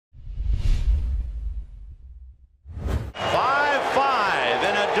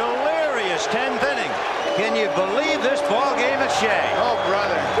Shea. Oh,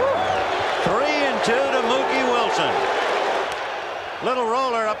 brother. 3-2 to Mookie Wilson. Little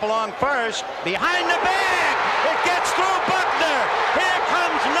roller up along first. Behind the bag. It gets through Buckner. Here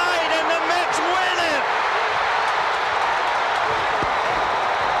comes Knight, and the Mets win it.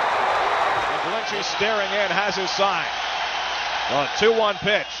 Glinchey staring in, has his sign. A 2-1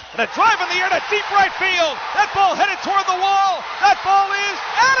 pitch. And a drive in the air to deep right field. That ball headed toward the wall. That ball is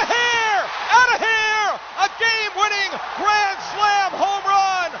out of here! Out of here! A game-winning grand slam home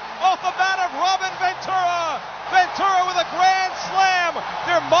run off the bat of Robin Ventura. Ventura with a grand slam.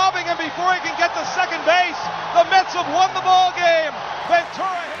 They're mobbing him before he can get to second base. The Mets have won the ball game.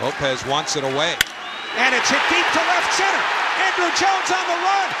 Ventura. Lopez wants it away. And it's hit deep to left center. Andrew Jones on the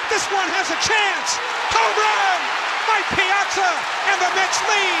run. This one has a chance. Home run! Mike Piazza, and the Mets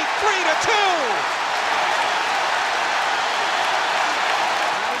lead 3-2.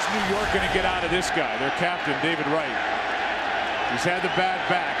 How's New York going to get out of this guy? Their captain, David Wright. He's had the bad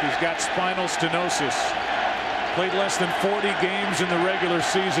back. He's got spinal stenosis. Played less than 40 games in the regular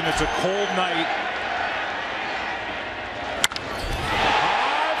season. It's a cold night.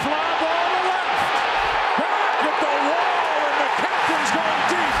 High fly ball to left. Back at the wall, and the captain's going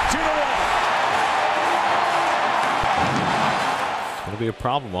deep to the wall. It'll be a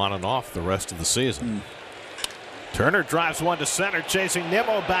problem on and off the rest of the season. Turner drives one to center, chasing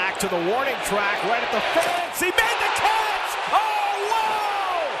Nimmo back to the warning track right at the fence. He made the catch! Oh,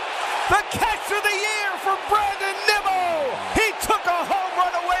 wow! The catch of the year for Brandon Nimmo! He took a home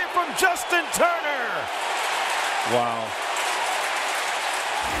run away from Justin Turner! Wow.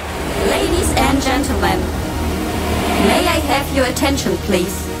 Ladies and gentlemen, may I have your attention,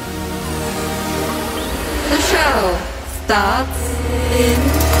 please? The show starts in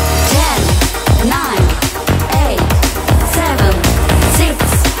 10, 9, 8, 7, 6,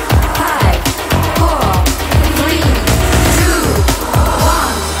 5, 4, 3, 2,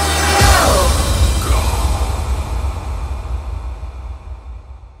 1, go!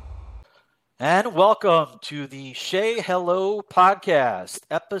 And welcome to the Say Hello podcast,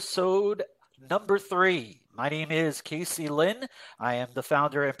 episode number 3. My name is Casey Lynn. I am the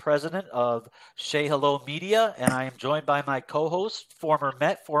founder and president of Say Hello Media, and I am joined by my co-host, former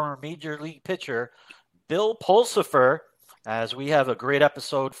Met, former Major League pitcher, Bill Pulsifer, as we have a great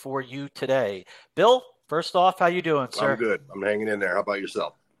episode for you today. Bill, first off, how you doing, sir? I'm good. I'm hanging in there. How about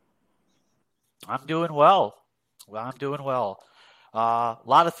yourself? I'm doing well. A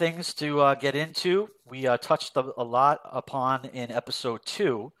lot of things to get into. We touched a lot upon in episode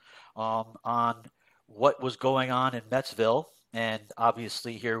 2 on what was going on in Metsville, and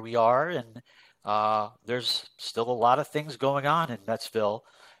obviously here we are, and there's still a lot of things going on in Metsville,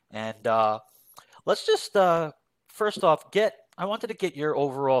 and let's just first off I wanted to get your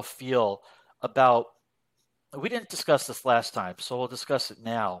overall feel about, we didn't discuss this last time, so we'll discuss it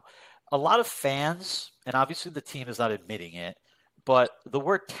now. A lot of fans, and obviously the team is not admitting it, but the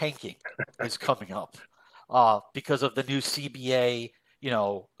word tanking is coming up because of the new CBA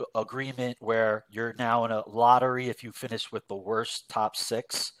agreement where you're now in a lottery if you finish with the worst top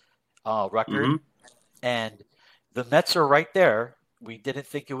 6 record. Mm-hmm. And the Mets are right there. We didn't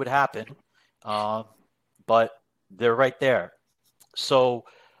think it would happen, but they're right there. So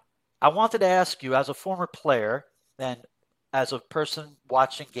I wanted to ask you, as a former player and as a person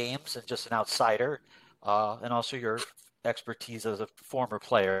watching games and just an outsider, and also your expertise as a former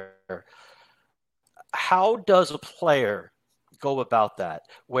player, how does a player go about that,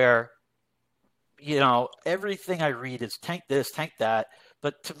 where everything I read is tank this, tank that,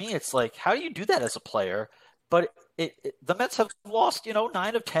 but to me it's like, how do you do that as a player? But the Mets have lost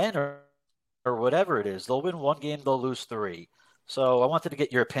 9 of 10 or whatever it is. They'll win 1 game, they'll lose 3. So I wanted to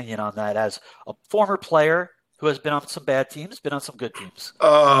get your opinion on that as a former player who has been on some bad teams, been on some good teams.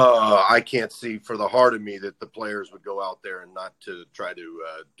 I can't see for the heart of me that the players would go out there and not to try to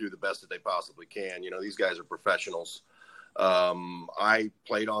do the best that they possibly can. These guys are professionals. I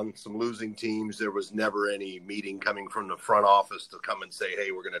played on some losing teams. There was never any meeting coming from the front office to come and say,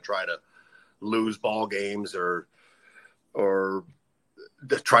 hey, we're going to try to lose ball games or to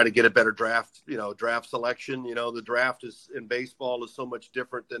try to get a better draft selection. The draft in baseball is so much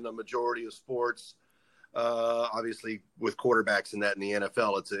different than the majority of sports. Obviously with quarterbacks and that in the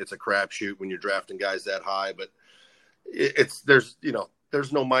NFL, it's a crapshoot when you're drafting guys that high, but there's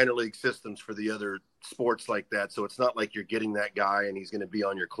no minor league systems for the other sports like that. So it's not like you're getting that guy and he's going to be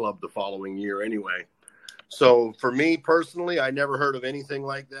on your club the following year anyway. So for me personally, I never heard of anything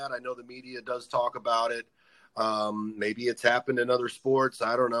like that. I know the media does talk about it. Maybe it's happened in other sports.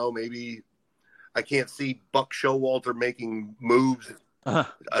 I don't know. Maybe I can't see Buck Showalter making moves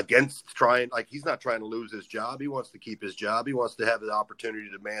against trying, like, he's not trying to lose his job. He wants to keep his job. He wants to have the opportunity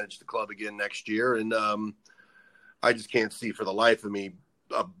to manage the club again next year. And I just can't see for the life of me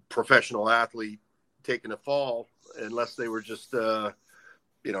a professional athlete taking a fall unless they were just,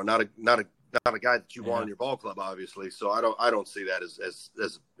 not a guy that you want in your ball club, obviously. So I don't see that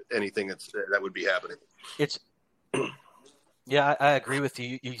as anything that would be happening. Yeah, I agree with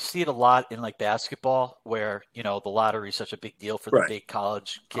you. You see it a lot in like basketball where, the lottery is such a big deal for the big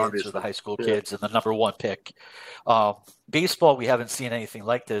college kids Obviously. or the high school kids and the number one pick. Baseball, we haven't seen anything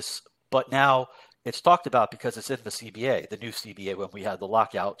like this, but now it's talked about because it's in the CBA, the new CBA, when we had the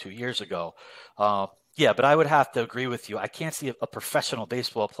lockout 2 years ago. But I would have to agree with you. I can't see a professional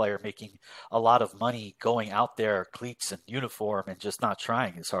baseball player making a lot of money going out there, cleats and uniform, and just not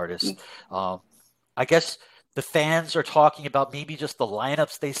trying his hardest. I guess the fans are talking about maybe just the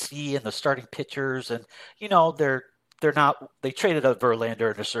lineups they see and the starting pitchers, and they traded a Verlander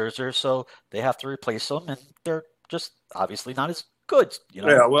and a Scherzer, so they have to replace them, and they're just obviously not as good.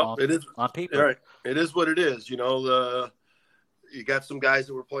 It is on paper. Right. It is what it is. You got some guys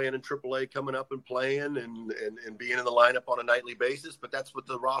that were playing in AAA coming up and playing and being in the lineup on a nightly basis, but that's what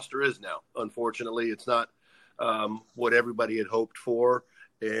the roster is now. Unfortunately, it's not what everybody had hoped for.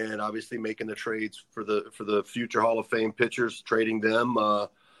 And obviously making the trades for the future Hall of Fame pitchers, trading them,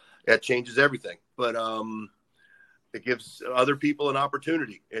 that changes everything. But it gives other people an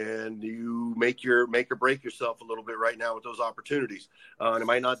opportunity, and you make or break yourself a little bit right now with those opportunities. And it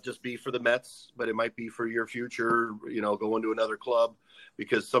might not just be for the Mets, but it might be for your future, going to another club,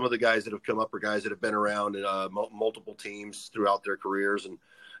 because some of the guys that have come up are guys that have been around multiple teams throughout their careers,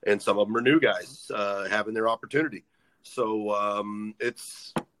 and some of them are new guys having their opportunity. So it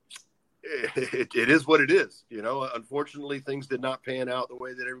is what it is. Unfortunately, things did not pan out the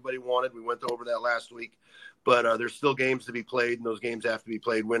way that everybody wanted. We went over that last week, but there's still games to be played, and those games have to be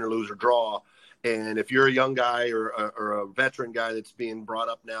played win or lose or draw. And if you're a young guy or a veteran guy that's being brought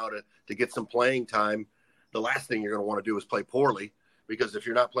up now to get some playing time, the last thing you're going to want to do is play poorly, because if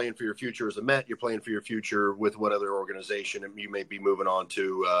you're not playing for your future as a Met, you're playing for your future with what other organization you may be moving on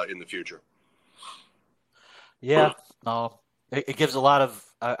to in the future. Yeah, it gives a lot of,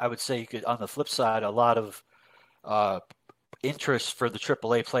 I would say, on the flip side, a lot of interest for the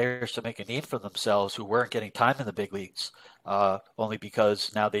AAA players to make a name for themselves who weren't getting time in the big leagues, only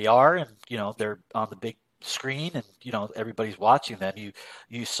because now they are, and they're on the big screen, and everybody's watching them.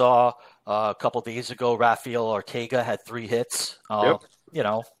 You saw a couple days ago, Rafael Ortega had 3 hits.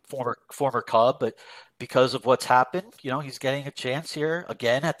 Former Cub, but because of what's happened, he's getting a chance here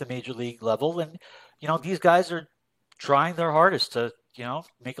again at the major league level, and these guys are trying their hardest to,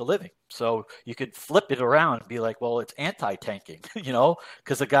 make a living. So you could flip it around and be like, well, it's anti-tanking,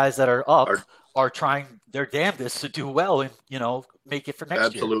 because the guys that are up are trying their damnedest to do well and, make it for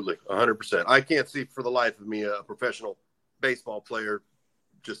next year. Absolutely, 100%. I can't see for the life of me a professional baseball player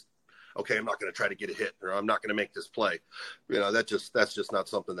just, okay, I'm not going to try to get a hit, or I'm not going to make this play. That's just not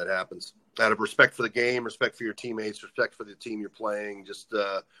something that happens. Out of respect for the game, respect for your teammates, respect for the team you're playing, just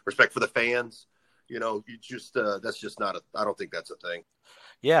respect for the fans. That's just not I don't think that's a thing.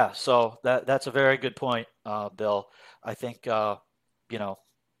 Yeah, so that's a very good point, Bill. I think,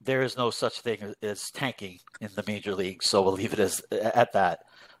 there is no such thing as tanking in the major leagues, so we'll leave it at that.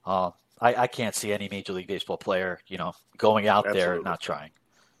 I can't see any Major League Baseball player, going out there and not trying.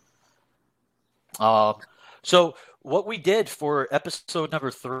 So what we did for episode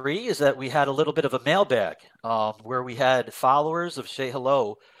number 3 is that we had a little bit of a mailbag where we had followers of Say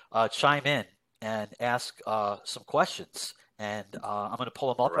Hello chime in and ask some questions. And I'm going to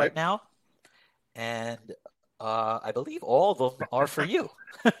pull them up right now. And I believe all of them are for you.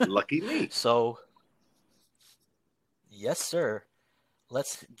 Lucky me. So, yes, sir.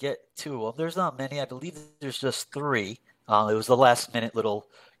 Let's get to them. There's not many. I believe there's just 3. It was the last minute little,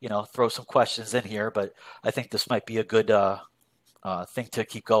 throw some questions in here. But I think this might be a good thing to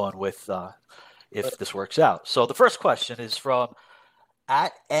keep going with if this works out. So the first question is from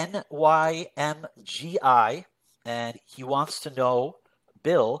at NYMGI, and he wants to know,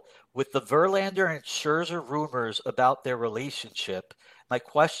 Bill, with the Verlander and Scherzer rumors about their relationship, my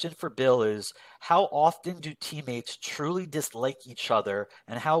question for Bill is, how often do teammates truly dislike each other,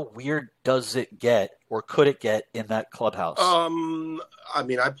 and how weird does it get, or could it get, in that clubhouse? I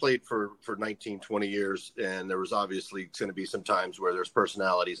mean, I played for 19, 20 years, and there was obviously going to be some times where there's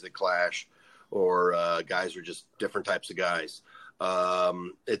personalities that clash, or guys are just different types of guys.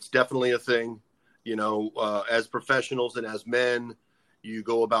 It's definitely a thing, as professionals and as men, you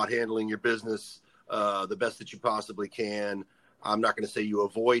go about handling your business the best that you possibly can. I'm not going to say you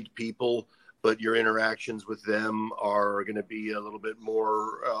avoid people, but your interactions with them are going to be a little bit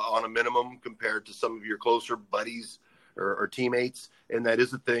more on a minimum compared to some of your closer buddies or teammates. And that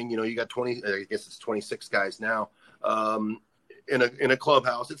is the thing, you got 20, I guess it's 26 guys now, in a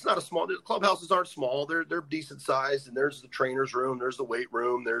clubhouse. It's not a small, the clubhouses aren't small. They're decent sized, and there's the trainer's room, there's the weight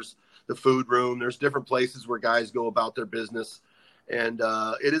room, there's the food room, there's different places where guys go about their business. And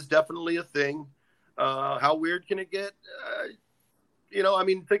it is definitely a thing. How weird can it get?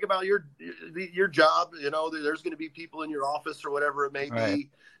 Think about your job. There's going to be people in your office or whatever it may be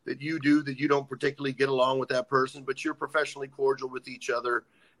that you do that you don't particularly get along with that person, but you're professionally cordial with each other,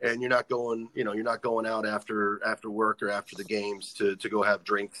 and you're not going out after work or after the games to go have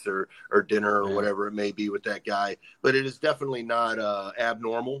drinks or dinner or whatever it may be with that guy. But it is definitely not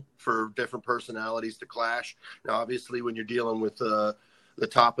abnormal for different personalities to clash. Now, obviously, when you're dealing with the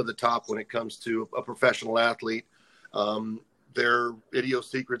top of the top when it comes to a professional athlete, their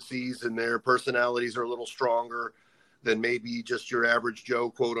idiosyncrasies and their personalities are a little stronger than maybe just your average Joe,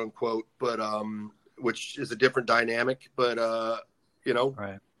 quote unquote, but which is a different dynamic. But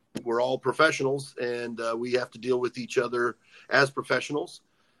we're all professionals, and we have to deal with each other as professionals.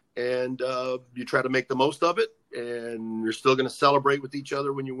 And you try to make the most of it, and you're still going to celebrate with each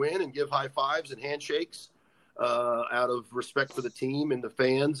other when you win and give high fives and handshakes out of respect for the team and the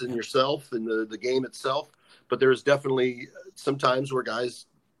fans and yourself and the game itself. But there's definitely some times where guys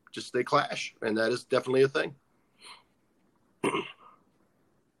they clash, and that is definitely a thing.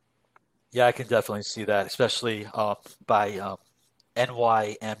 Yeah, I can definitely see that, especially by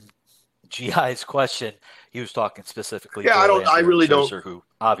NYMGI's question. He was talking specifically. Yeah, I really don't. Who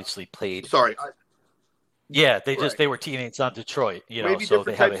obviously played. Sorry. They were teammates on Detroit. Maybe so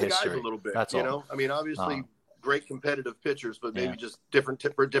they have a Guys history. a little bit. That's all. Obviously, great competitive pitchers, but maybe just different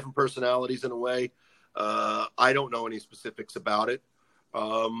personalities in a way. I don't know any specifics about it.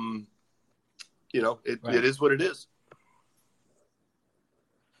 It is what it is.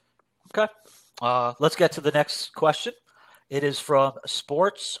 Okay. Let's get to the next question. It is from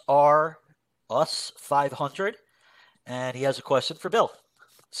Sports R Us 500, and he has a question for Bill.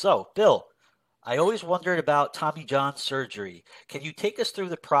 So, Bill, I always wondered about Tommy John surgery. Can you take us through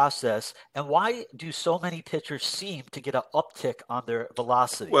the process, and why do so many pitchers seem to get an uptick on their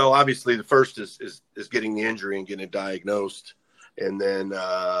velocity? Well, obviously, the first is getting the injury and getting it diagnosed, and then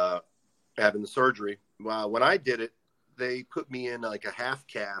having the surgery. When I did it, they put me in like a half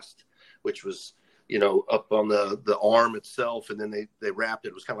cast, which was up on the arm itself, and then they wrapped it.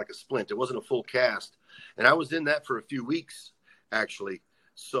 It was kind of like a splint. It wasn't a full cast, and I was in that for a few weeks actually.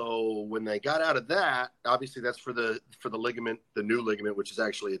 So when they got out of that, obviously that's for the ligament, the new ligament, which is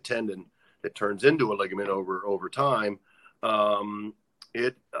actually a tendon that turns into a ligament over time.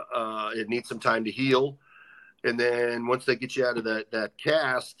 It needs some time to heal. And then once they get you out of that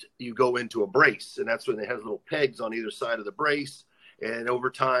cast, you go into a brace, and that's when they have little pegs on either side of the brace. And over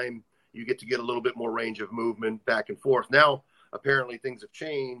time, you get a little bit more range of movement back and forth. Now, apparently things have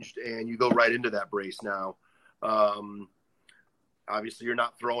changed, and you go right into that brace now. Obviously, you're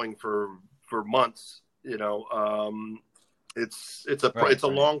not throwing for months. It's a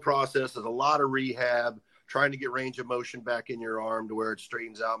long process. There's a lot of rehab, trying to get range of motion back in your arm to where it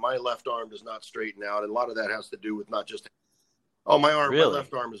straightens out. My left arm does not straighten out, and a lot of that has to do with not just my arm. Really? My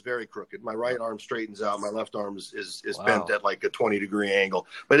left arm is very crooked. My right arm straightens out. My left arm is bent at like a 20-degree angle.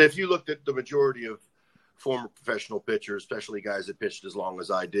 But if you looked at the majority of former professional pitchers, especially guys that pitched as long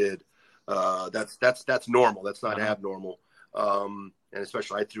as I did, that's normal. That's not abnormal. And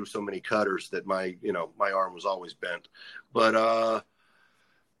especially I threw so many cutters that my arm was always bent. But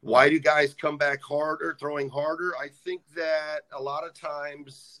why do guys come back throwing harder? I think that a lot of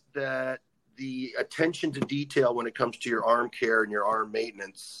times that the attention to detail when it comes to your arm care and your arm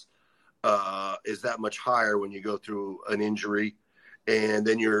maintenance is that much higher when you go through an injury. And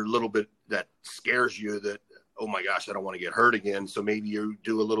then you're a little bit, that scares you that, oh my gosh, I don't want to get hurt again. So maybe you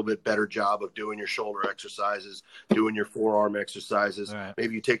do a little bit better job of doing your shoulder exercises, doing your forearm exercises. Right.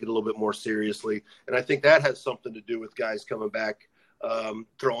 Maybe you take it a little bit more seriously. And I think that has something to do with guys coming back,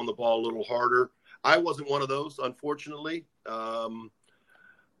 throwing the ball a little harder. I wasn't one of those, unfortunately.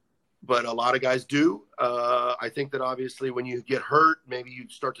 But a lot of guys do. I think that obviously when you get hurt, maybe you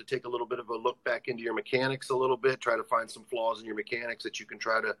start to take a little bit of a look back into your mechanics a little bit, try to find some flaws in your mechanics that you can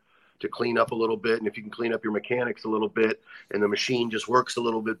try to clean up a little bit. And if you can clean up your mechanics a little bit and the machine just works a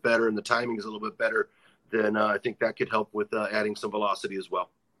little bit better and the timing is a little bit better, then I think that could help with adding some velocity as well.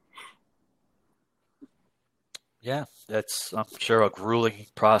 Yeah, that's, I'm sure, a grueling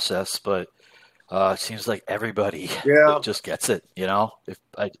process, but it seems like everybody just gets it,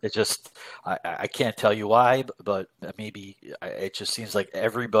 I can't tell you why, but maybe it just seems like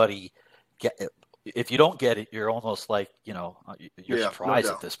everybody get it. If you don't get it, you're almost like, you're surprised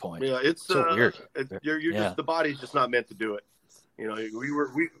no at this point. Yeah, it's so weird. You're just, the body's just not meant to do it. We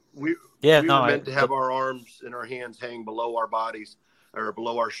were meant to have our arms and our hands hang below our bodies or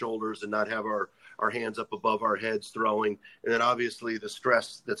below our shoulders and not have our hands up above our heads throwing. And then obviously the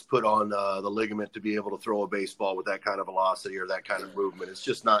stress that's put on the ligament to be able to throw a baseball with that kind of velocity or that kind of movement, it's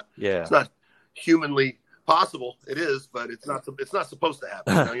just not. It's not humanly possible. It is, but it's not supposed to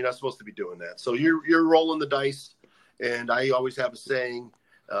happen. You're not supposed to be doing that. So you're rolling the dice. And I always have a saying: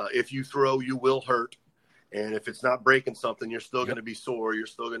 if you throw, you will hurt. And if it's not breaking something, you're still going to be sore. You're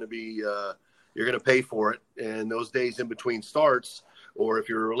still going to be you're going to pay for it. And those days in between starts, or if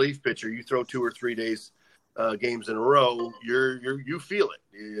you're a relief pitcher, you throw 2 or 3 days games in a row. You feel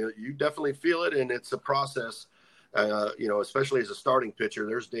it. You definitely feel it, and it's a process. Especially as a starting pitcher,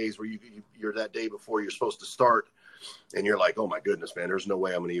 there's days where you're that day before you're supposed to start, and you're like, oh my goodness, man, there's no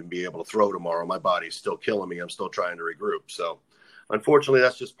way I'm going to even be able to throw tomorrow. My body's still killing me. I'm still trying to regroup. So, unfortunately,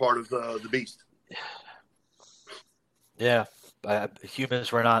 that's just part of the beast. Yeah,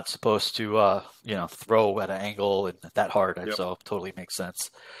 humans were not supposed to, throw at an angle and that hard. Yep. So totally makes sense.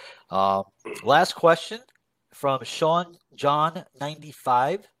 Last question from Sean John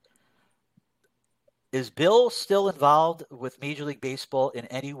 95. Is Bill still involved with Major League Baseball in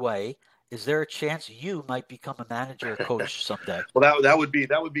any way? Is there a chance you might become a manager or coach someday? Well, that would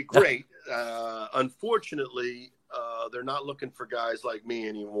be great. Unfortunately, they're not looking for guys like me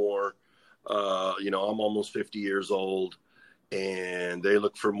anymore. I'm almost 50 years old, and they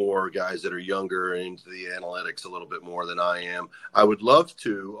look for more guys that are younger and into the analytics a little bit more than I am. I would love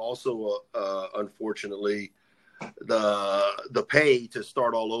to. Also, unfortunately, the pay to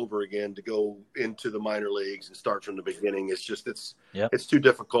start all over again, to go into the minor leagues and start from the beginning, it's too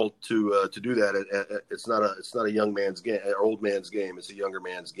difficult to do that. It's not a young man's game or old man's game. It's a younger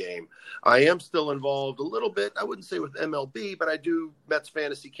man's game. I am still involved a little bit. I wouldn't say with MLB, but I do Mets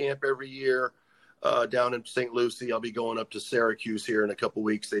fantasy camp every year down in St. Lucie. I'll be going up to Syracuse here in a couple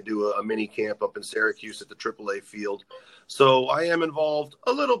weeks. They do a mini camp up in Syracuse at the AAA field. So I am involved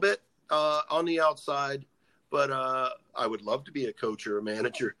a little bit on the outside. But I would love to be a coach or a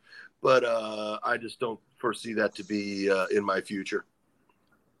manager, but I just don't foresee that to be in my future.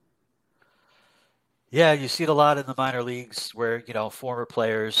 Yeah, you see it a lot in the minor leagues where, former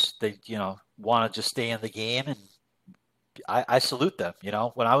players, they, want to just stay in the game. And I salute them.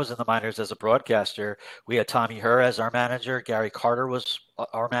 When I was in the minors as a broadcaster, we had Tommy Herr as our manager. Gary Carter was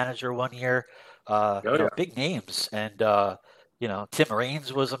our manager one year. Big names. And, Tim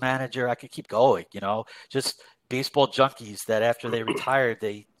Raines was a manager. I could keep going, just baseball junkies that after they retired,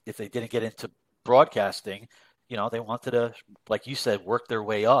 if they didn't get into broadcasting, they wanted to, like you said, work their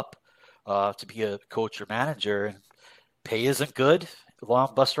way up to be a coach or manager. And pay isn't good.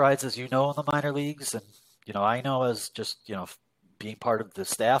 Long bus rides, as in the minor leagues. And, I know as just, being part of the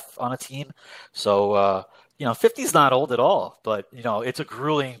staff on a team. So, 50 is not old at all, but, it's a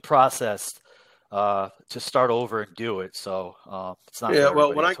grueling process to start over and do it. So it's not. Yeah.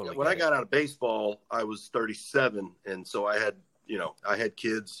 Well, when I got out of baseball, I was 37. And so I had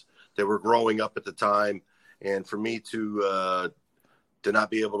kids that were growing up at the time. And for me to not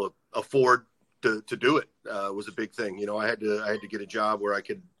be able to afford to do it was a big thing. I had to get a job where I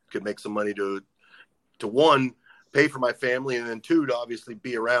could make some money to one, pay for my family, and then two, to obviously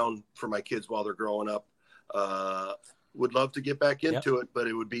be around for my kids while they're growing up. Would love to get back into it, but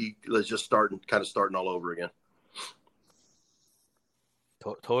it would be, let's just starting all over again.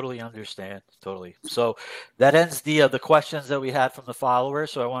 Totally understand. Totally. So that ends the questions that we had from the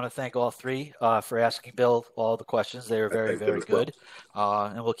followers. So I want to thank all three for asking Bill all the questions. They were very, very good.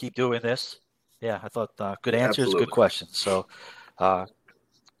 And we'll keep doing this. Yeah, I thought good answers, Absolutely. Good questions. So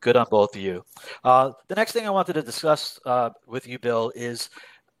good on both of you. The next thing I wanted to discuss with you, Bill, is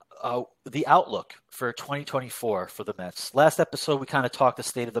the outlook for 2024 for the Mets. Last episode, we kind of talked the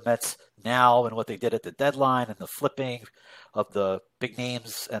state of the Mets now and what they did at the deadline and the flipping of the big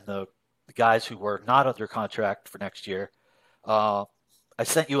names and the guys who were not under contract for next year. I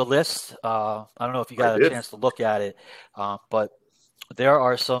sent you a list. I don't know if you got a chance to look at it, but there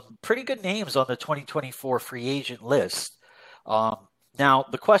are some pretty good names on the 2024 free agent list. Now,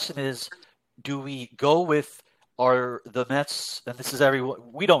 the question is, do we go with are the Mets, and this is everyone,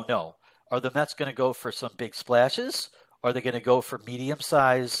 we don't know, are the Mets going to go for some big splashes? Are they going to go for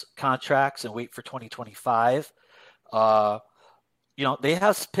medium-sized contracts and wait for 2025? They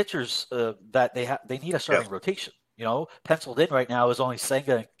have pitchers that they need a starting rotation. Penciled in right now is only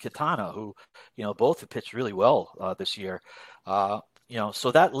Senga and Quintana, who, both have pitched really well this year.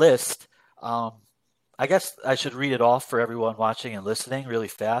 So that list, I guess I should read it off for everyone watching and listening really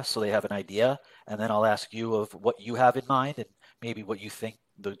fast so they have an idea, and then I'll ask you of what you have in mind and maybe what you think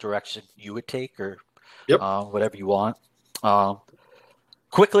the direction you would take or Yep. whatever you want.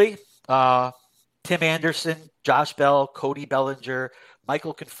 Quickly, Tim Anderson, Josh Bell, Cody Bellinger,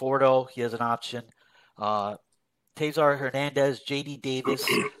 Michael Conforto, he has an option. Tezar Hernandez, J.D. Davis,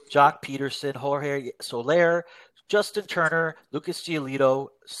 Jock Peterson, Jorge Soler, Justin Turner, Lucas Giolito,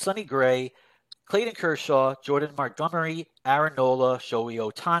 Sonny Gray, Clayton Kershaw, Jordan Montgomery, Aaron Nola, Shohei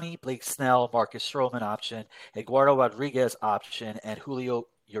Ohtani, Blake Snell, Marcus Stroman option, Eduardo Rodriguez option, and Julio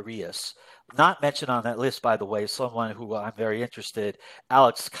Urias. Not mentioned on that list, by the way, someone who I'm very interested,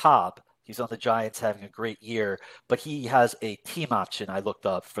 Alex Cobb. He's on the Giants having a great year, but he has a team option I looked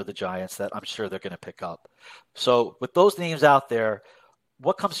up for the Giants that I'm sure they're going to pick up. So with those names out there,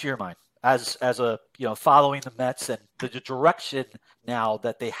 what comes to your mind as a following the Mets and the direction now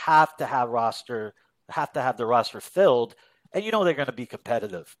that they have to have the roster filled, and they're going to be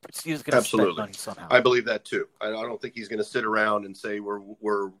competitive. He's going to spend money somehow. I believe that too. I don't think he's going to sit around and say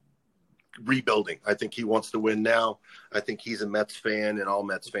we're rebuilding. I think he wants to win now. I think he's a Mets fan, and all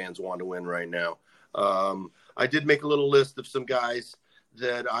Mets fans want to win right now. I did make a little list of some guys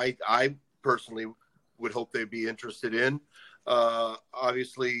that I personally would hope they'd be interested in.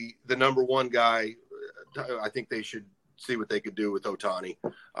 Obviously, the number one guy, I think they should see what they could do with Ohtani.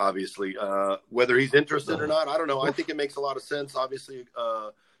 Obviously, whether he's interested or not, I don't know. I think it makes a lot of sense. Obviously,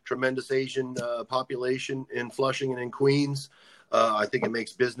 tremendous Asian population in Flushing and in Queens. I think it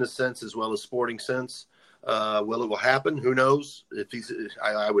makes business sense as well as sporting sense. Well, it will happen. Who knows? If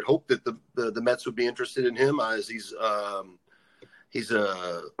I would hope that the Mets would be interested in him, as he's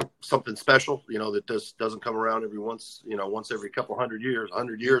something special, that doesn't come around once every couple 100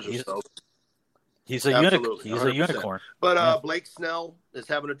 years or so. He's a unicorn. But Blake Snell is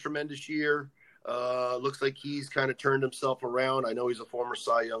having a tremendous year. Looks like he's kind of turned himself around. I know he's a former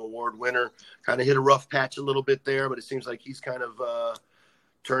Cy Young Award winner. Kind of hit a rough patch a little bit there, but it seems like he's kind of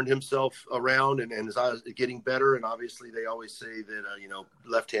turned himself around and is getting better. And obviously, they always say that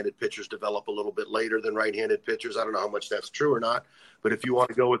left-handed pitchers develop a little bit later than right-handed pitchers. I don't know how much that's true or not, but if you want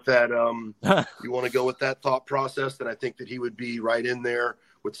to go with that, thought process, then I think that he would be right in there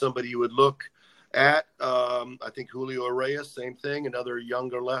with somebody you would look at. I think Julio Urias, same thing, another young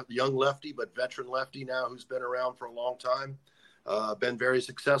lefty, but veteran lefty now who's been around for a long time, been very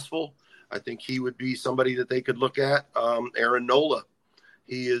successful. I think he would be somebody that they could look at. Aaron Nola,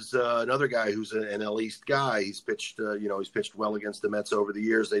 he is another guy who's an NL East guy. He's pitched, he's pitched well against the Mets over the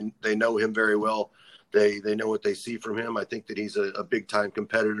years. They know him very well. They know what they see from him. I think that he's a big time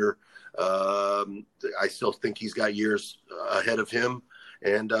competitor. I still think he's got years ahead of him.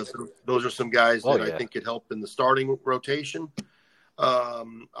 And so those are some guys that I think could help in the starting rotation.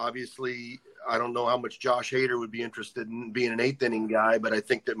 Obviously, I don't know how much Josh Hader would be interested in being an eighth inning guy, but I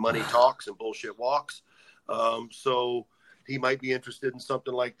think that money talks and bullshit walks. So he might be interested in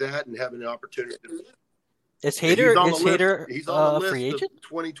something like that and having an opportunity. Is Hader he's on the list free agent? Of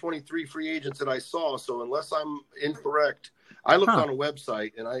 2023 free agents that I saw. So unless I'm incorrect, I looked on a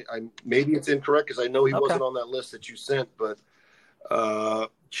website, and I maybe it's incorrect because I know he wasn't on that list that you sent, but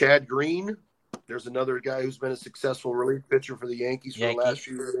Chad Green, there's another guy who's been a successful relief pitcher for the Yankees for the last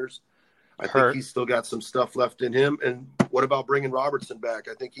few years. I think he's still got some stuff left in him. And what about bringing Robertson back?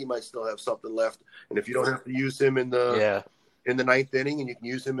 I think he might still have something left. And if you don't have to use him in the ninth inning, and you can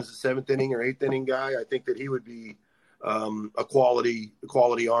use him as a seventh inning or eighth inning guy, I think that he would be a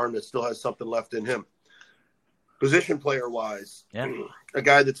quality arm that still has something left in him. Position player wise, a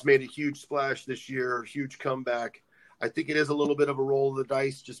guy that's made a huge splash this year, huge comeback. I think it is a little bit of a roll of the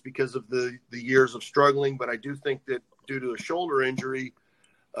dice just because of the years of struggling. But I do think that due to a shoulder injury,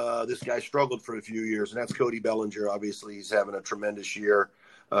 this guy struggled for a few years, and that's Cody Bellinger. Obviously, he's having a tremendous year.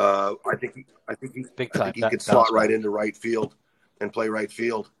 I think he could slot right into right field and play right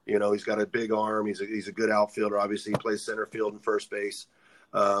field. He's got a big arm. He's a good outfielder. Obviously, he plays center field and first base.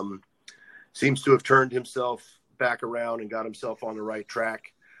 Seems to have turned himself back around and got himself on the right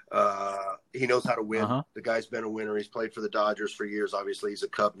track. He knows how to win. The guy's been a winner. He's played for the Dodgers for years. Obviously, he's a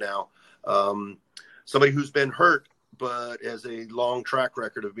Cub now. Somebody who's been hurt but has a long track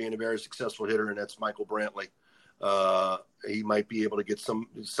record of being a very successful hitter, and that's Michael Brantley. He might be able to get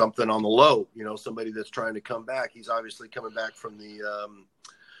something on the low. Somebody that's trying to come back. He's obviously coming back from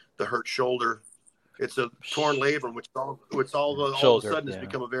the hurt shoulder. It's a torn labrum, which all of a sudden has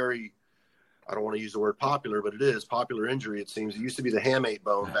become a very, I don't want to use the word popular, but it is popular injury. It seems it used to be the hamate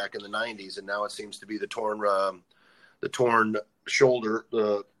bone back in the 90s, and now it seems to be the torn shoulder,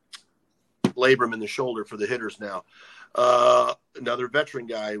 the labrum in the shoulder for the hitters now. Another veteran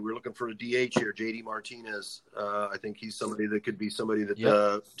guy. We're looking for a DH here, JD Martinez. I think he's somebody that could be somebody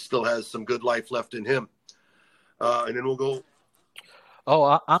that still has some good life left in him. And then we'll go.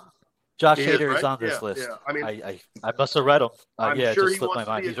 Oh, Josh He Hader is right? on this list. Yeah. I mean, I must have read him. I'm yeah, sure just he slipped wants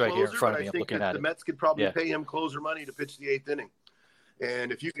my mind. to be He's a right here in closer, front but of I me. I'm think looking that at the it. Mets could probably Yeah. pay him closer money to pitch the 8th inning.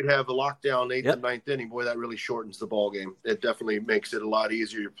 And if you could have the lockdown 8th and 9th inning, boy, that really shortens the ball game. It definitely makes it a lot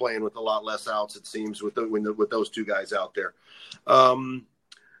easier. You're playing with a lot less outs, it seems, with those two guys out there.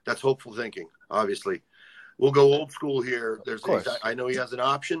 That's hopeful thinking, obviously. We'll go old school here. I know he has an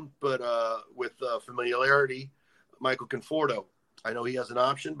option, but with familiarity, Michael Conforto. I know he has an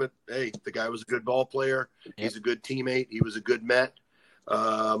option, but hey, the guy was a good ball player. Yep. He's a good teammate. He was a good Met.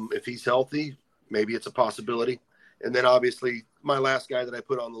 If he's healthy, maybe it's a possibility. And then obviously my last guy that I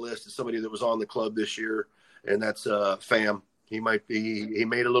put on the list is somebody that was on the club this year, and that's Pham. He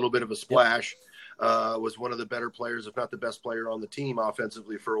made a little bit of a splash. Was one of the better players, if not the best player on the team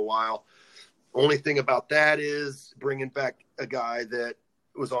offensively for a while. Only thing about that is bringing back a guy that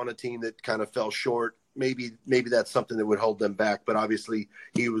was on a team that kind of fell short. Maybe that's something that would hold them back. But obviously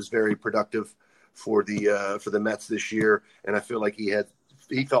he was very productive for the Mets this year, and I feel like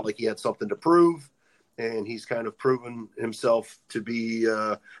he felt like he had something to prove. And he's kind of proven himself to be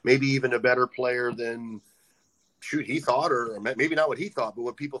maybe even a better player than he thought, or maybe not what he thought, but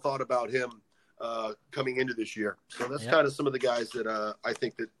what people thought about him coming into this year. So that's kind of some of the guys that I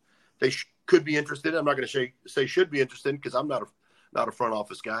think that they could be interested. I'm not going to say should be interested because I'm not a front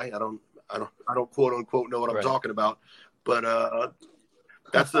office guy. I don't quote unquote know what I'm talking about. But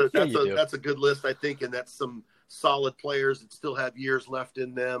that's a good list, I think, and that's some solid players that still have years left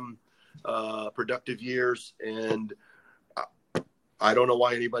in them. Productive years, and I don't know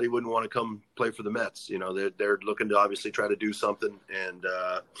why anybody wouldn't want to come play for the Mets. You know, they're looking to obviously try to do something, and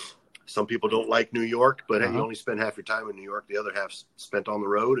some people don't like New York, but hey, you only spend half your time in New York, the other half spent on the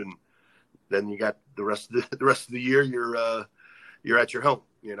road, and then you got the rest of the year you're at your home.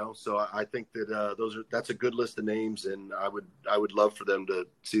 You know, so I think that that's a good list of names, and I would love for them to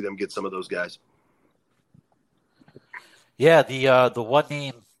see them get some of those guys. Yeah, the one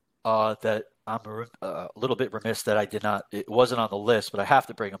name that I'm a little bit remiss that it wasn't on the list, but I have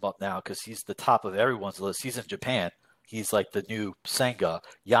to bring him up now because he's the top of everyone's list. He's in Japan. He's like the new Senga,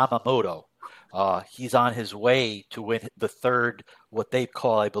 Yamamoto. He's on his way to win the third, what they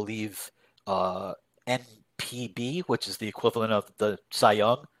call, I believe, NPB, which is the equivalent of the Cy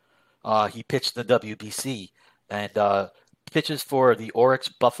Young. He pitched the WBC and pitches for the Oryx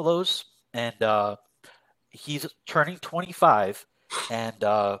Buffaloes, and he's turning 25,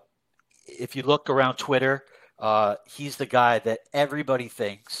 and if you look around Twitter, he's the guy that everybody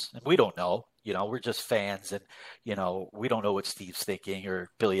thinks, and we don't know, we're just fans, and, we don't know what Steve's thinking or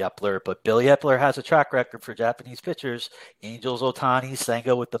Billy Epler, but Billy Epler has a track record for Japanese pitchers. Angels, Ohtani,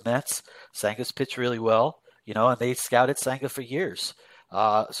 Senga with the Mets. Senga's pitched really well, and they scouted Senga for years.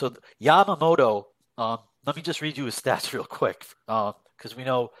 So Yamamoto, let me just read you his stats real quick, because we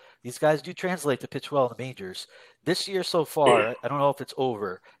know these guys do translate to pitch well in the majors. This year so far, I don't know if it's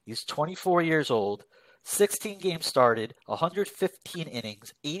over. He's 24 years old, 16 games started, 115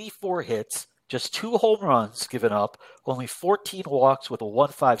 innings, 84 hits, just 2 home runs given up, only 14 walks with a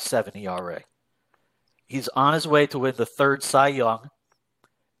 1.57 ERA. He's on his way to win the third Cy Young,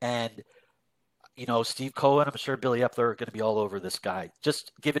 and Steve Cohen, I'm sure Billy Epler are going to be all over this guy.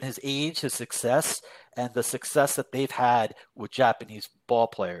 Just given his age, his success, and the success that they've had with Japanese ball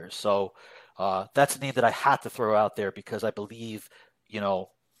players. So that's a name that I had to throw out there because I believe,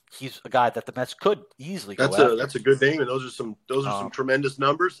 he's a guy that the Mets could easily go after. That's a good name, and those are some tremendous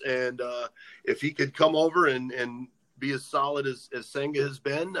numbers. And if he could come over and be as solid as Senga has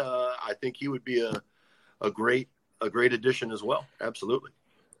been, I think he would be a great addition as well. Absolutely.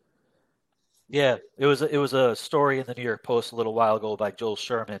 Yeah, it was a story in the New York Post a little while ago by Joel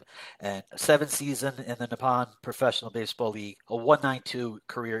Sherman, and 7 season in the Nippon Professional Baseball League, a 1.92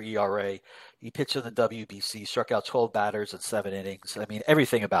 career ERA. He pitched in the WBC, struck out 12 batters in 7 innings. I mean,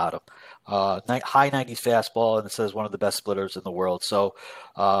 everything about him. High 90s fastball, and it says one of the best splitters in the world. So,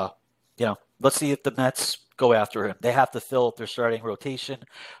 let's see if the Mets go after him. They have to fill their starting rotation.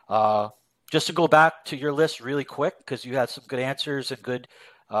 Just to go back to your list really quick, because you had some good answers and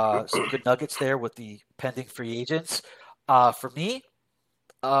some good nuggets there with the pending free agents. For me,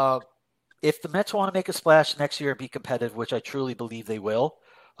 if the Mets want to make a splash next year and be competitive, which I truly believe they will,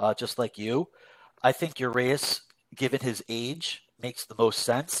 just like you, I think Urias, given his age, makes the most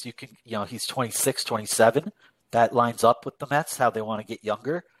sense. He's 26, 27. That lines up with the Mets, how they want to get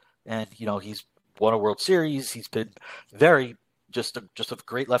younger. And, he's won a World Series. He's been very just a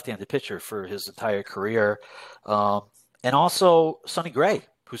great left-handed pitcher for his entire career. And also Sonny Gray,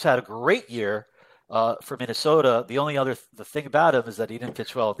 who's had a great year for Minnesota. The only the thing about him is that he didn't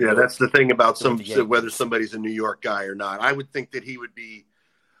pitch well. Yeah, that's the thing about whether Yankees. somebody's a New York guy or not. I would think that he would be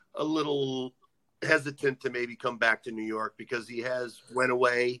a little hesitant to maybe come back to New York because he has went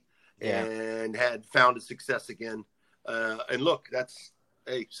away and had found a success again. And look,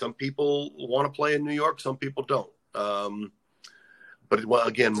 some people want to play in New York, some people don't. But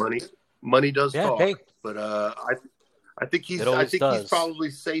again, money does talk. Hey. But I think he's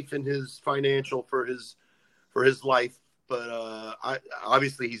probably safe in his financial for his life. But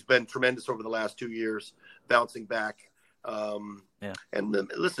obviously he's been tremendous over the last 2 years, bouncing back. And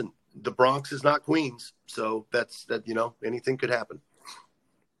listen, the Bronx is not Queens, so anything could happen.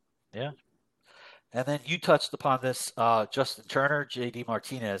 Yeah. And then you touched upon this, Justin Turner, J.D.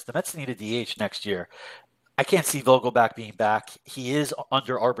 Martinez. The Mets need a DH next year. I can't see Vogelback being back. He is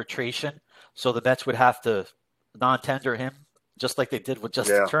under arbitration, so the Mets would have to non-tender him, just like they did with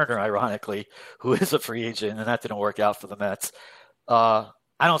Justin Turner, ironically, who is a free agent, and that didn't work out for the Mets. I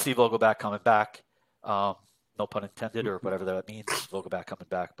don't see Vogelback coming back. No pun intended, or whatever that means, Vogelback coming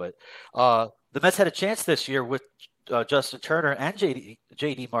back. But the Mets had a chance this year with Justin Turner and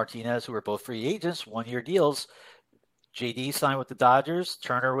J.D. Martinez, who were both free agents, 1-year deals. J.D. signed with the Dodgers,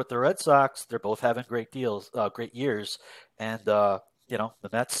 Turner with the Red Sox. They're both having great years. And, the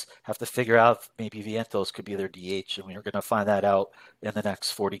Mets have to figure out if maybe Vientos could be their DH, and we're going to find that out in the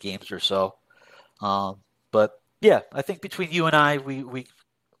next 40 games or so. But, yeah, I think between you and I,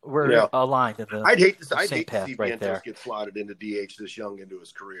 we're aligned in the I'd hate to see right Vientos get slotted into DH this young into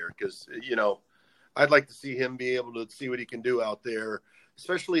his career because, I'd like to see him be able to see what he can do out there,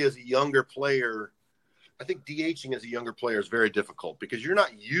 especially as a younger player. I think DHing as a younger player is very difficult because you're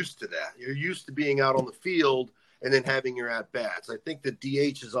not used to that. You're used to being out on the field and then having your at-bats. I think that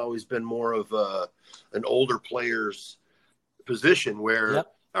DH has always been more of an older player's position where,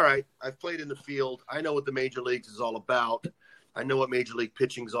 all right, I've played in the field. I know what the major leagues is all about. I know what major league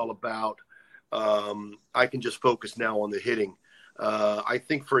pitching is all about. I can just focus now on the hitting. I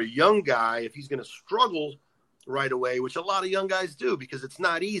think for a young guy, if he's going to struggle right away, which a lot of young guys do because it's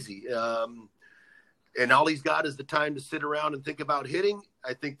not easy, and all he's got is the time to sit around and think about hitting,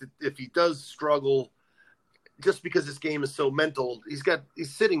 I think that if he does struggle, just because this game is so mental, he's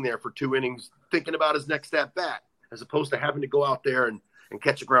sitting there for 2 innings thinking about his next at-bat as opposed to having to go out there and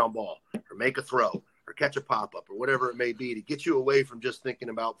catch a ground ball or make a throw or catch a pop-up or whatever it may be to get you away from just thinking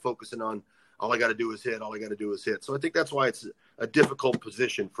about focusing on all I got to do is hit, all I got to do is hit. So I think that's why it's a difficult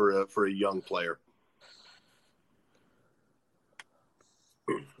position for a young player.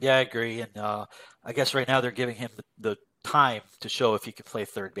 Yeah, I agree. And I guess right now they're giving him the time to show if he can play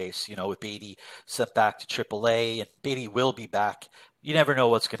third base, with Beatty sent back to AAA, and Beatty will be back. You never know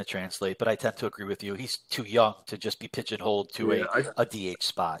what's going to translate, but I tend to agree with you. He's too young to just be pigeonholed to a DH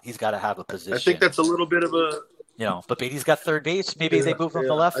spot. He's got to have a position. I think that's a little bit of a but Beatty's got third base. Maybe they move him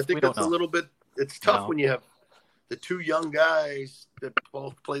to left. I think that's a little bit. It's tough when you have the 2 young guys that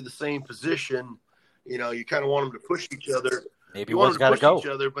both play the same position. You kind of want them to push each other. Maybe one's got to go. Each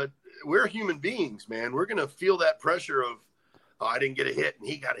other, but we're human beings, man. We're going to feel that pressure of, I didn't get a hit and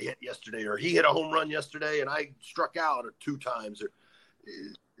he got a hit yesterday, or he hit a home run yesterday and I struck out 2 times. Or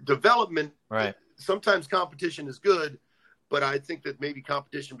development. Right. Sometimes competition is good, but I think that maybe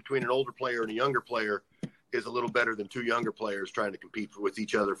competition between an older player and a younger player is a little better than 2 younger players trying to compete with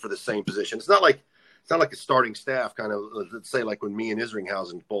each other for the same position. It's not like a starting staff kind of, let's say, like when me and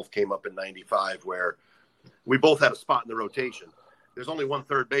Isringhausen both came up in _95, where we both had a spot in the rotation. There's only one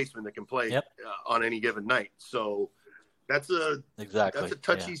third baseman that can play on any given night. So that's a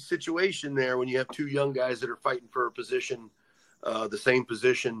touchy situation there when you have 2 young guys that are fighting for a position, the same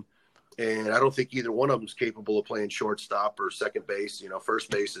position. And I don't think either one of them is capable of playing shortstop or second base. First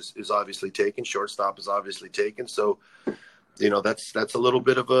base is obviously taken. Shortstop is obviously taken. So, that's a little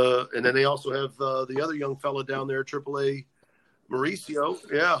bit of a – and then they also have the other young fella down there, AAA, Mauricio.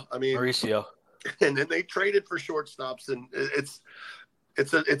 Yeah, Mauricio. And then they traded for shortstops, and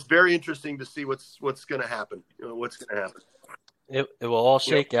it's very interesting to see what's going to happen. What's going to happen. It will all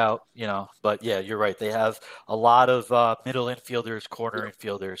shake out, But yeah, you're right. They have a lot of middle infielders, corner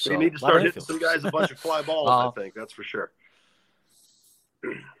infielders. So they need to start hitting some guys a bunch of fly balls. I think that's for sure.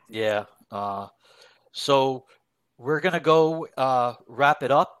 Yeah. So we're gonna go wrap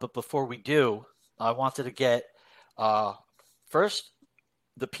it up, but before we do, I wanted to get first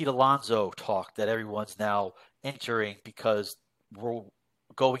the Pete Alonso talk that everyone's now entering because we're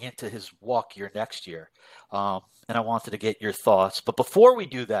going into his walk year next year. And I wanted to get your thoughts. But before we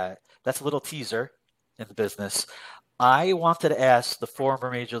do that, that's a little teaser in the business. I wanted to ask the former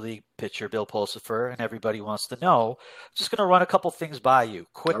Major League pitcher, Bill Pulsifer, and everybody wants to know. Just going to run a couple things by you.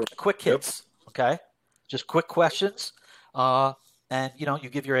 Quick hits, okay? Just quick questions. And, you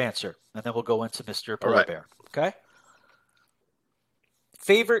give your answer. And then we'll go into Mr. Polar Bear, okay?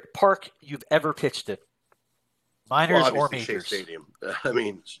 Favorite park you've ever pitched in? Minors or majors? Shea Stadium. I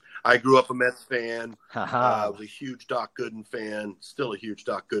mean, I grew up a Mets fan. I was a huge Doc Gooden fan. Still a huge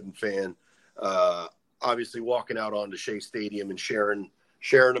Doc Gooden fan. Obviously, walking out onto Shea Stadium and sharing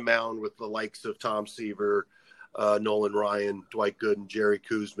a mound with the likes of Tom Seaver, Nolan Ryan, Dwight Gooden, Jerry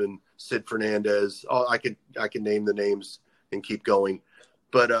Kuzman, Sid Fernandez. I can name the names and keep going.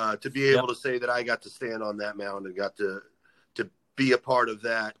 But to be able to say that I got to stand on that mound and got to be a part of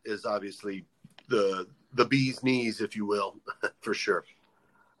that is obviously the bee's knees, if you will, for sure.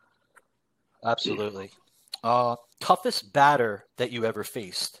 Absolutely. Toughest batter that you ever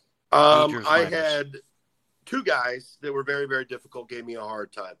faced? I had two guys that were very, very difficult, gave me a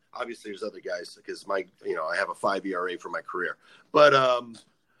hard time. Obviously, there's other guys because I have a 5 ERA for my career. But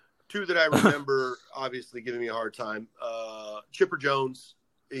two that I remember obviously giving me a hard time. Chipper Jones,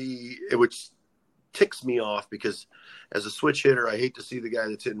 which ticks me off because as a switch hitter, I hate to see the guy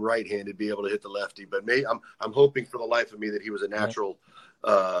that's hitting right-handed be able to hit the lefty. But I'm hoping for the life of me that he was a natural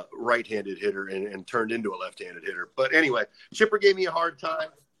right-handed hitter and turned into a left-handed hitter. But anyway, Chipper gave me a hard time.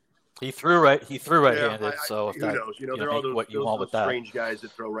 He threw right-handed. So who knows? There are those that. strange guys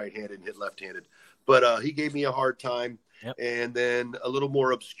that throw right-handed and hit left-handed. But he gave me a hard time. Yep. And then a little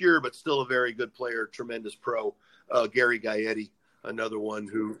more obscure, but still a very good player, tremendous pro, Gary Gaetti, another one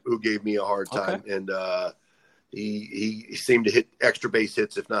who gave me a hard time. Okay. And he seemed to hit extra base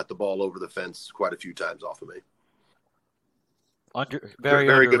hits, if not the ball over the fence, quite a few times off of me. Very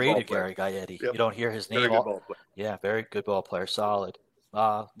underrated, Gary Gaetti. Yep. You don't hear his name. Yeah, very good ball player. Solid.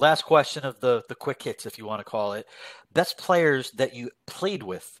 Last question of the quick hits, if you want to call it. Best players that you played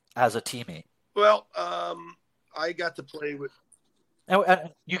with as a teammate? Well, I got to play with.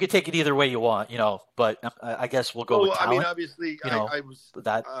 And you can take it either way you want, but I guess we'll go with talent. I mean, obviously, I was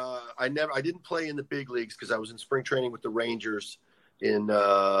that. I didn't play in the big leagues because I was in spring training with the Rangers in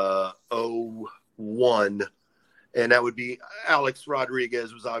 2001, and that would be Alex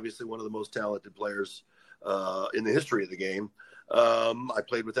Rodriguez was obviously one of the most talented players in the history of the game. I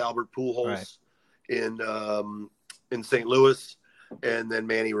played with Albert Pujols in St. Louis. And then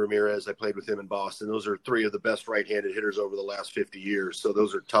Manny Ramirez, I played with him in Boston. Those are three of the best right-handed hitters over the last 50 years. So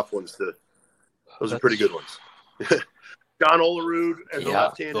those are tough ones those are pretty good ones. John Olerud as a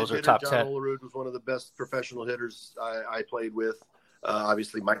left-handed those are hitter. Top John 10. Olerud was one of the best professional hitters I played with.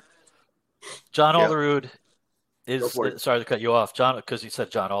 Obviously, Mike. John Olerud is – sorry to cut you off, John, because you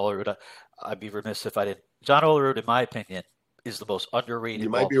said John Olerud. I'd be remiss if I didn't. John Olerud, in my opinion, is the most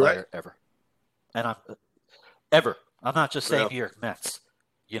underrated ball player ever. And I'm not just saying New York Mets,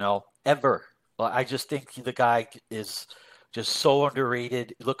 ever. Well, I just think the guy is just so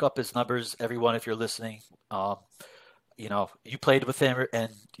underrated. Look up his numbers, everyone, if you're listening. You played with him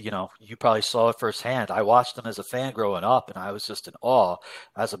and, you probably saw it firsthand. I watched him as a fan growing up, and I was just in awe.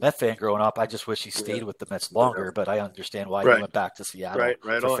 As a Met fan growing up, I just wish he stayed with the Mets longer, but I understand why he went back to Seattle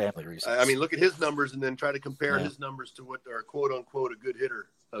for family reasons. I mean, look at his numbers and then try to compare his numbers to what are quote-unquote a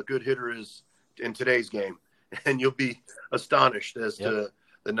good hitter is in today's game. And you'll be astonished as to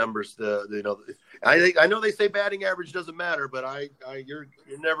the numbers. I know they say batting average doesn't matter, but you're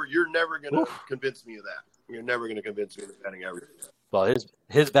never going to convince me of that. You're never going to convince me of the batting average. Well,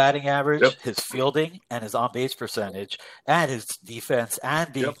 his batting average, his fielding, and his on base percentage, and his defense,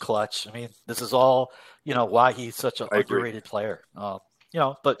 and being clutch. I mean, this is all why he's such an underrated player.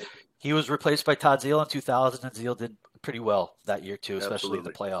 But he was replaced by Todd Zeile in 2000, and Zeile did pretty well that year too, especially in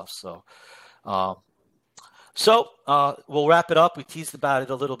the playoffs. So we'll wrap it up. We teased about it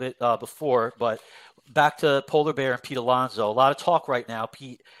a little bit before, but back to Polar Bear and Pete Alonso. A lot of talk right now.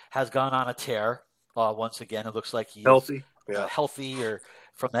 Pete has gone on a tear once again. It looks like he's healthy or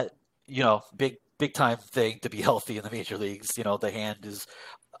from that, big time thing to be healthy in the major leagues. The hand is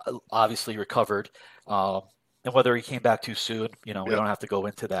obviously recovered. And whether he came back too soon, we don't have to go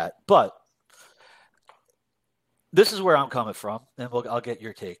into that. But this is where I'm coming from, and I'll get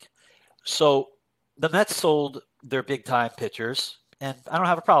your take. So the Mets sold their big-time pitchers, and I don't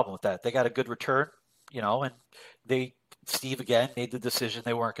have a problem with that. They got a good return, and Steve, again, made the decision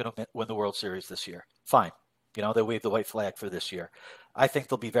they weren't going to win the World Series this year. Fine. They waved the white flag for this year. I think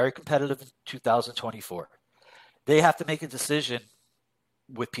they'll be very competitive in 2024. They have to make a decision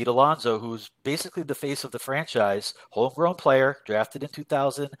with Pete Alonso, who's basically the face of the franchise, homegrown player, drafted in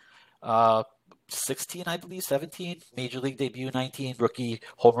 2016, I believe, 17, major league debut 19, rookie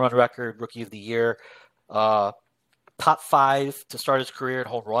home run record, rookie of the year, top 5 to start his career in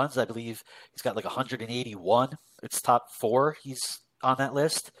home runs. I believe he's got like 181. It's top 4. He's on that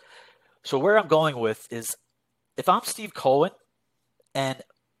list. So where I'm going with is if I'm Steve Cohen and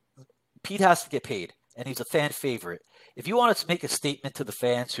Pete has to get paid and he's a fan favorite, if you wanted to make a statement to the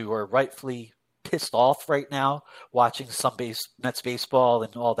fans who are rightfully pissed off right now watching some Mets baseball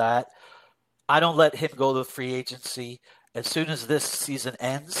and all that, I don't let him go to free agency. As soon as this season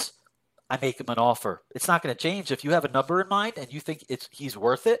ends, I make him an offer. It's not going to change. If you have a number in mind and you think he's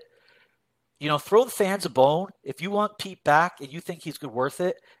worth it, throw the fans a bone. If you want Pete back and you think he's worth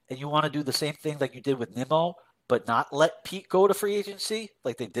it and you want to do the same thing like you did with Nimmo, but not let Pete go to free agency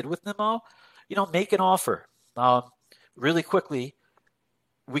like they did with Nimmo, make an offer. Really quickly,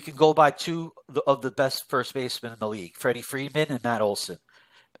 we can go by 2 of the best first basemen in the league, Freddie Freeman and Matt Olson.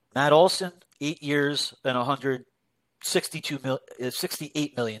 Matt Olson, 8 years and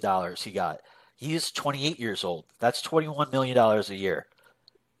 $68 million he got. He is 28 years old. That's $21 million a year.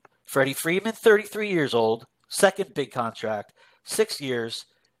 Freddie Freeman, 33 years old, second big contract, 6 years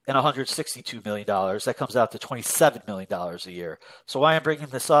and $162 million. That comes out to $27 million a year. So why I'm bringing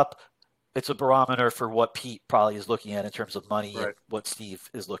this up, it's a barometer for what Pete probably is looking at in terms of money and what Steve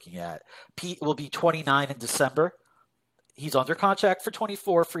is looking at. Pete will be 29 in December. He's under contract for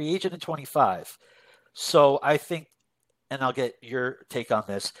 24, free agent in 25. So I think, and I'll get your take on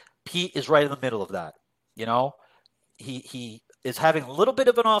this, Pete is right in the middle of that. He is having a little bit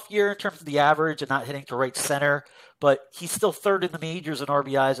of an off year in terms of the average and not hitting to right center, but he's still third in the majors in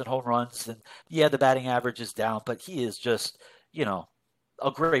RBIs and home runs. And yeah, the batting average is down, but he is just, a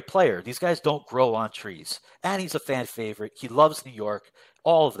great player. These guys don't grow on trees. And he's a fan favorite. He loves New York,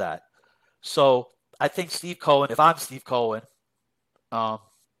 all of that. So I think Steve Cohen, if I'm Steve Cohen, I'm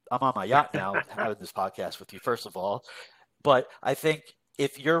on my yacht now having this podcast with you, first of all. But I think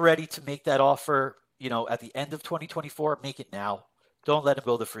if you're ready to make that offer, at the end of 2024, make it now. Don't let him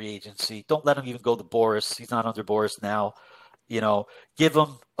go to free agency. Don't let him even go to Boris. He's not under Boris now. Give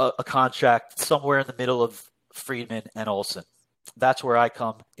him a contract somewhere in the middle of Friedman and Olsen. That's where I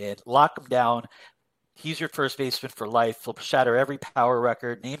come in. Lock him down. He's your first baseman for life. He'll shatter every power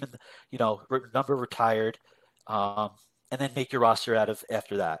record, name him, number retired, and then make your roster out of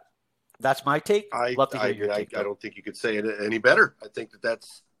after that. That's my take. Love to hear your take. I don't think you could say it any better. I think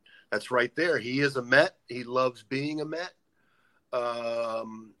that's right there. He is a Met. He loves being a Met.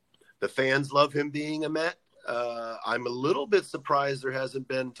 The fans love him being a Met. I'm a little bit surprised there hasn't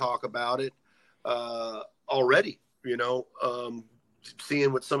been talk about it already.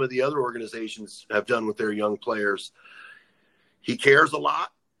 Seeing what some of the other organizations have done with their young players. He cares a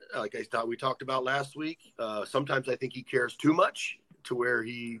lot. Like I thought we talked about last week. Sometimes I think he cares too much to where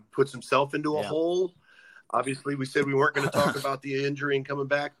he puts himself into a hole. Obviously, we said we weren't going to talk about the injury and coming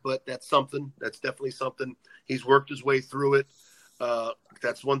back, but that's something. That's definitely something. He's worked his way through it.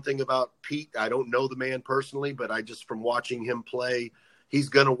 That's one thing about Pete. I don't know the man personally, but I just from watching him play, he's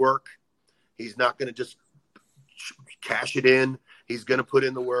going to work. He's not going to just cash it in. He's going to put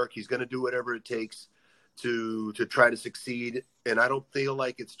in the work. He's going to do whatever it takes to try to succeed. And I don't feel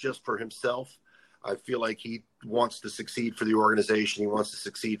like it's just for himself. I feel like he wants to succeed for the organization. He wants to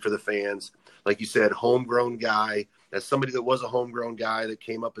succeed for the fans. Like you said, homegrown guy. As somebody that was a homegrown guy that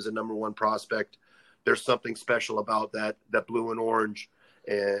came up as a number 1 prospect, there's something special about that blue and orange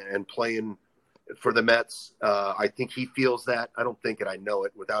and playing for the Mets. I think he feels that. I don't think it. I know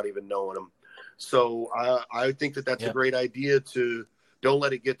it without even knowing him. So I think that's a great idea to don't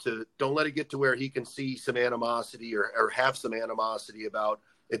let it get to where he can see some animosity or have some animosity about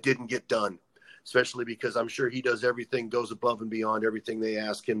it didn't get done, especially because I'm sure he does everything, goes above and beyond everything they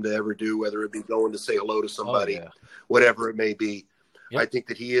ask him to ever do, whether it be going to say hello to somebody, whatever it may be. Yep. I think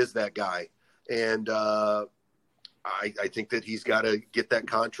that he is that guy. And I think that he's got to get that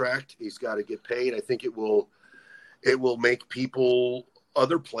contract. He's got to get paid. I think it will make people,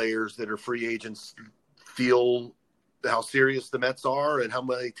 other players that are free agents, feel how serious the Mets are and how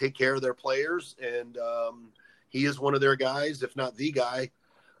much they take care of their players. And he is one of their guys, if not the guy.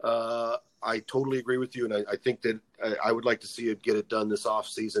 I totally agree with you. And I think that I would like to see it get it done this off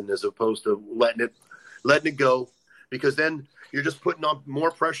season as opposed to letting it go, because then you're just putting on more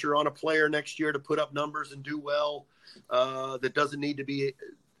pressure on a player next year to put up numbers and do well that doesn't need to be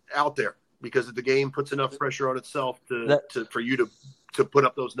out there, because the game puts enough pressure on itself for you to put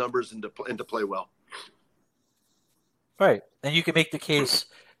up those numbers and to play well. Right. And you can make the case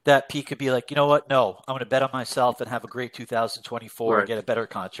that Pete could be like, you know what? No, I'm going to bet on myself and have a great 2024 and get a better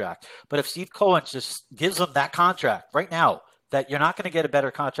contract. But if Steve Cohen just gives him that contract right now, that you're not going to get a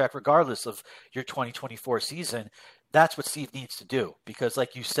better contract regardless of your 2024 season, that's what Steve needs to do, because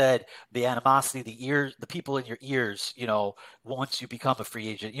like you said, the animosity, the people in your ears, once you become a free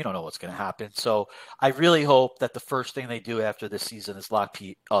agent, you don't know what's going to happen. So I really hope that the first thing they do after this season is lock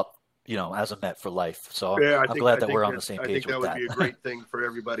Pete up, as a Met for life. So I'm glad that we're on the same page with that. I think that would be a great thing for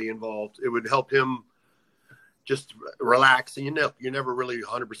everybody involved. It would help him just relax, and you're never really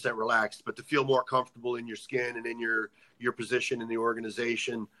 100% relaxed, but to feel more comfortable in your skin and in your position in the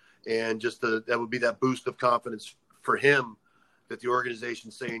organization, and just that would be that boost of confidence for him, that the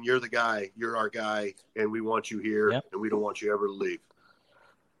organization's saying, you're the guy, you're our guy, and we want you here, and we don't want you ever to leave.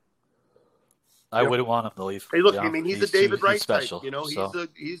 I wouldn't want him to leave. Hey, look, he's a David Wright type. Special,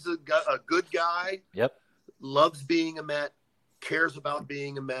 he's a good guy. Yep. Loves being a Met, cares about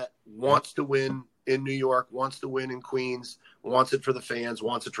being a Met, wants to win in New York, wants to win in Queens, wants it for the fans, he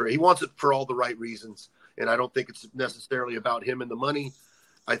wants it for all the right reasons. And I don't think it's necessarily about him and the money.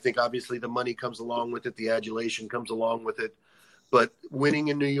 I think obviously the money comes along with it. The adulation comes along with it. But winning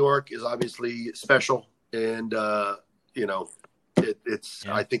in New York is obviously special. And, I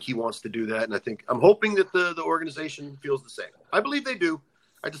think he wants to do that. And I'm hoping that the organization feels the same. I believe they do.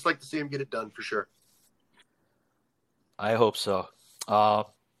 I just like to see him get it done for sure. I hope so.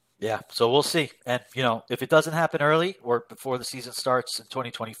 Yeah, so we'll see. And, if it doesn't happen early or before the season starts in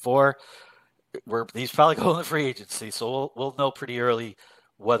 2024, he's probably going to free agency. So we'll know pretty early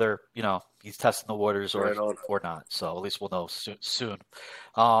whether, he's testing the waters or not. So at least we'll know soon.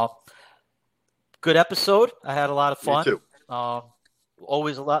 Good episode. I had a lot of fun. Me too.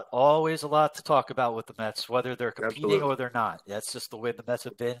 Always a lot to talk about with the Mets, whether they're competing Absolutely. or they're not. That's just the way the Mets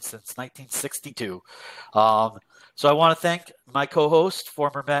have been since 1962. So I want to thank my co-host,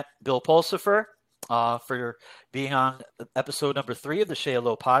 former Met Bill Pulsifer, for being on episode number 3 of the Shea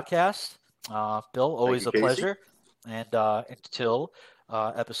Low podcast. Bill, always a pleasure. And until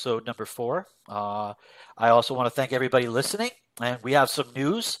episode number 4, I also want to thank everybody listening. And we have some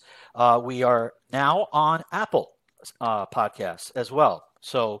news. We are now on Apple Podcasts as well.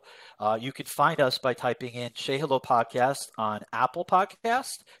 So you can find us by typing in Shea Hello Podcast on Apple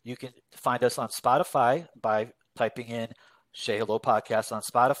Podcast. You can find us on Spotify by typing in Shea Hello Podcast on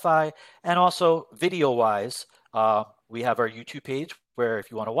Spotify. And also video-wise, we have our YouTube page where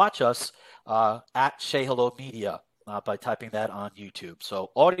if you want to watch us, at Shea Hello Media by typing that on YouTube.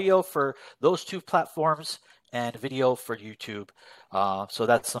 So audio for those 2 platforms and video for YouTube. So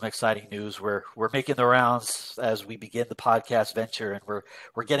that's some exciting news. We're making the rounds as we begin the podcast venture, and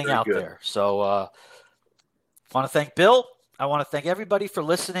we're getting out there. So I want to thank Bill. I want to thank everybody for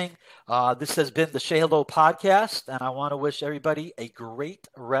listening. This has been the Shea Hello podcast, and I want to wish everybody a great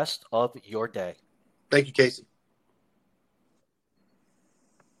rest of your day. Thank you, Casey.